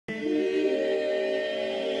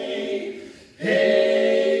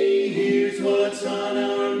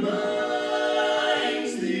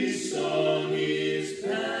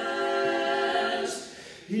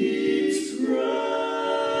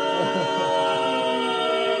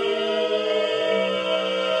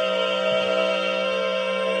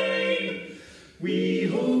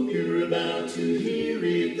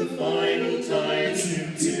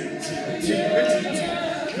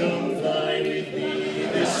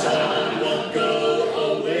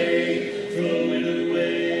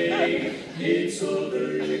It's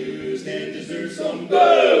overused and deserves some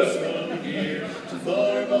booze from here to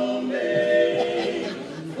far Bombay.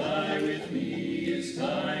 Fly with me, it's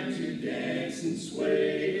time to dance and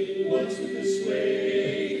sway. What's with the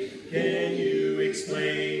sway? Can you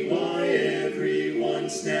explain why everyone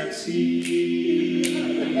snaps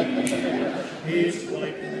here? It's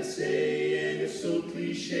quite passé and it's so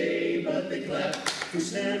cliche, but they clap for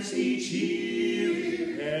snaps each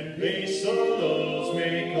year, and bass solos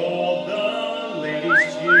make all the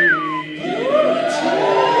ladies cheer.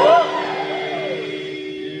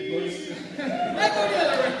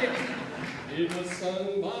 It was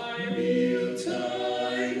sung by real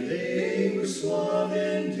time. They were suave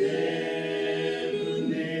and debonair.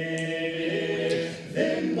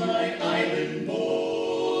 Then my island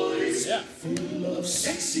boys, full of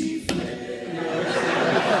sexy flair.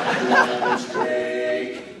 Lunch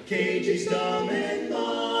break, Cage's dumb and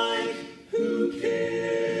Mike, who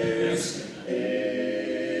cares?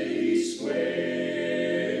 Eddie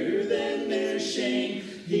Square, then there's Shane,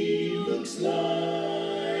 he looks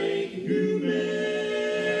like Newman.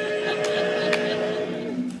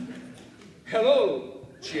 Hello,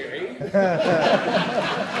 Jerry.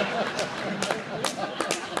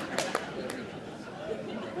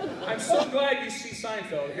 I'm so glad you see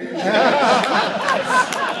Seinfeld here.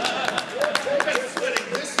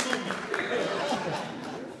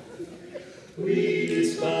 We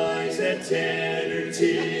despise that tenor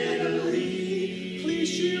tiddly. Please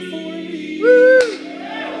cheer for me. Woo!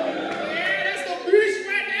 Yeah, that's the boost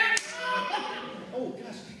right now. Oh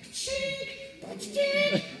gosh. Cheek.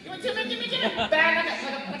 Give me. Bang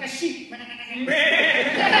like a sheep.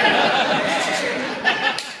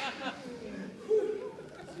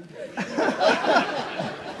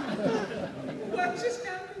 What just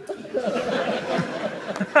happened?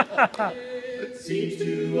 It seems to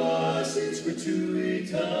us it's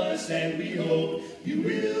gratuitous, and we hope you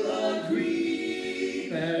will agree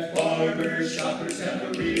that barber shoppers have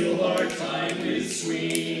a real hard time with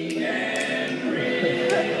swing and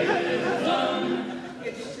rhythm.